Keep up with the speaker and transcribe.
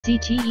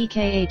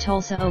ZTEKA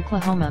Tulsa,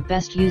 Oklahoma.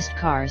 Best used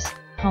cars,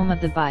 home of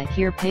the buy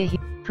here pay here.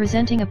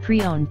 Presenting a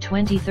pre-owned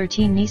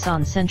 2013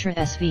 Nissan Sentra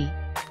SV.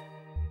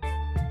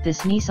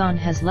 This Nissan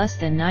has less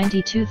than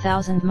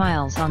 92,000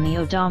 miles on the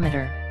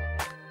odometer.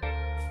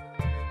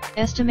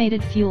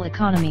 Estimated fuel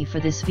economy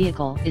for this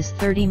vehicle is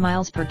 30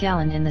 miles per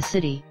gallon in the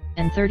city,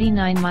 and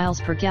 39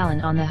 miles per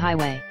gallon on the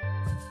highway.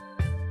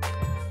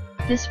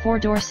 This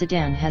four-door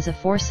sedan has a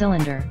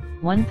four-cylinder,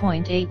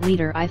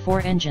 1.8-liter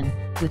i4 engine,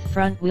 with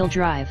front-wheel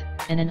drive,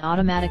 and an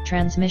automatic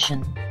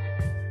transmission.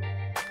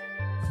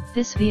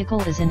 This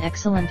vehicle is in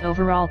excellent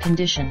overall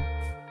condition.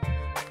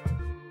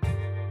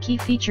 Key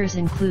features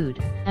include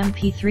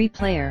MP3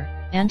 player,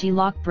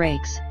 anti-lock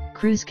brakes,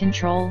 cruise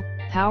control,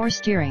 power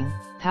steering,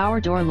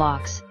 power door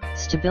locks,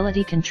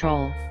 stability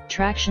control,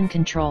 traction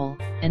control,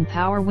 and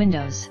power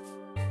windows.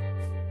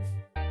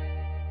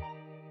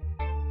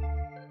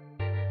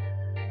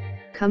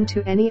 Come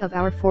to any of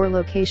our 4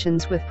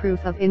 locations with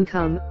proof of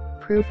income,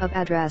 proof of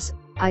address,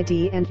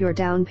 ID and your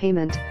down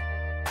payment.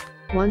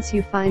 Once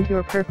you find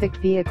your perfect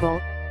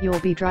vehicle, you'll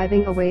be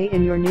driving away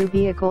in your new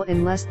vehicle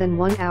in less than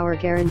 1 hour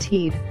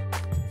guaranteed.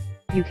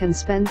 You can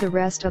spend the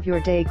rest of your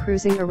day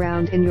cruising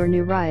around in your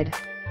new ride.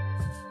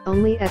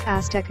 Only at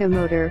Azteca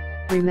Motor.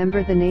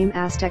 Remember the name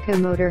Azteca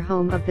Motor,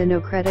 home of the no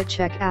credit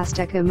check.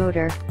 Azteca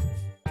Motor.